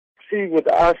See, with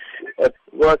us at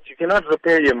work, you cannot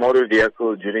repair your motor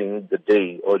vehicle during the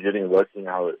day or during working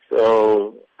hours.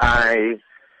 So I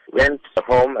went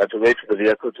home. I had to wait for the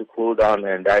vehicle to cool down,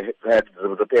 and I had the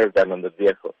repairs done on the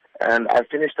vehicle. And I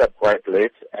finished up quite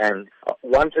late and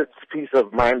wanted peace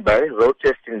of mind by road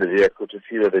testing the vehicle to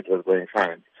see whether it was going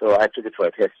fine. So I took it for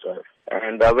a test drive.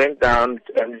 And I went down,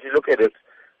 and if you look at it,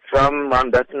 from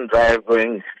Mountbatten Drive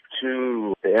going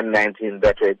to the M19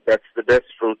 that way, that's the best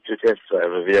route to test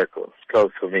drive a vehicle. It's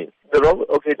close for me. The Robo,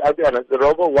 okay, I'll be honest, the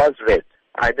Robo was red.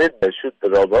 I did shoot the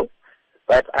Robo,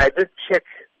 but I did check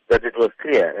that it was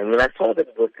clear. And when I saw that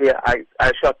it was clear,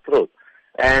 I shot through.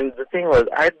 And the thing was,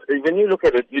 when you look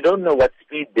at it, you don't know what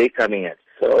speed they're coming at.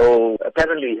 So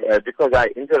apparently, because I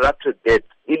interrupted that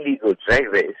illegal drag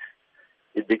race,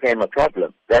 it became a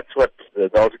problem. That's what the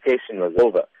altercation was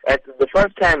over. At the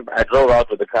first time I drove out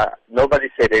with the car, nobody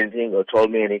said anything or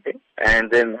told me anything.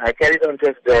 And then I carried on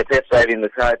test driving the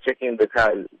car, checking the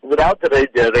car without the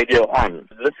radio on.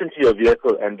 Listen to your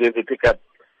vehicle and be able to pick up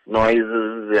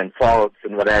noises and faults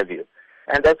and what have you.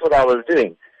 And that's what I was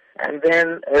doing. And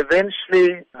then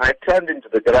eventually I turned into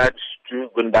the garage to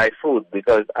go and buy food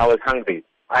because I was hungry.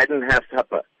 I didn't have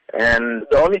supper. And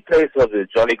the only place was the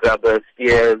Jolly Grubber,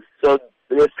 Steers, so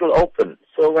they were still open.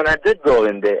 So when I did go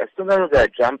in there, as soon as I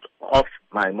jumped off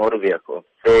my motor vehicle,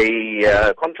 they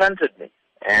confronted me.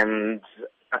 And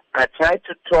I tried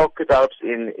to talk it out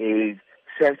in a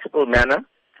sensible manner,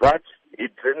 but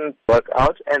it didn't work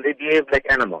out, and they behaved like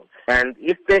animals. And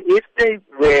if they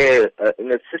were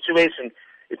in a situation,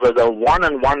 it was a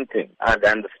one-on-one thing, I'd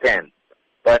understand.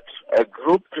 But a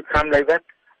group to come like that,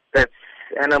 that's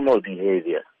animal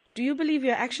behavior. Do you believe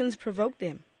your actions provoked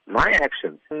them? My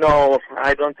actions? No,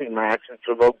 I don't think my actions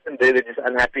provoked them. They were just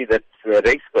unhappy that the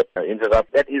race got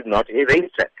interrupted. That is not a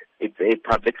racetrack. It's a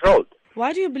public road.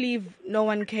 Why do you believe no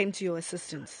one came to your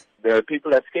assistance? The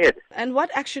people are scared. And what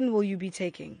action will you be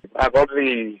taking? I've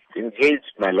already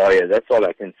engaged my lawyer. That's all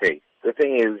I can say. The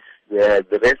thing is,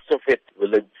 the rest of it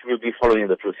will be following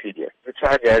the procedure. The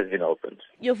charge has been opened.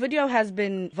 Your video has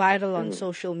been viral on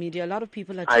social media. A lot of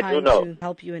people are trying to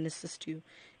help you and assist you.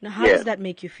 Now, how does that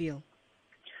make you feel?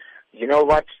 You know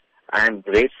what? I'm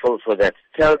grateful for that.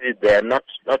 Tell you there, not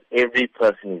every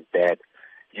person is bad.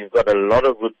 You've got a lot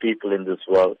of good people in this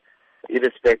world,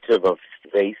 irrespective of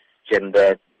race,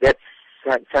 gender. That's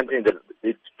something that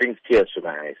it brings tears to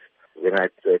my eyes when I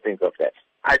think of that.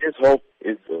 I just hope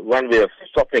it's one way of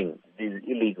stopping these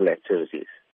illegal activities.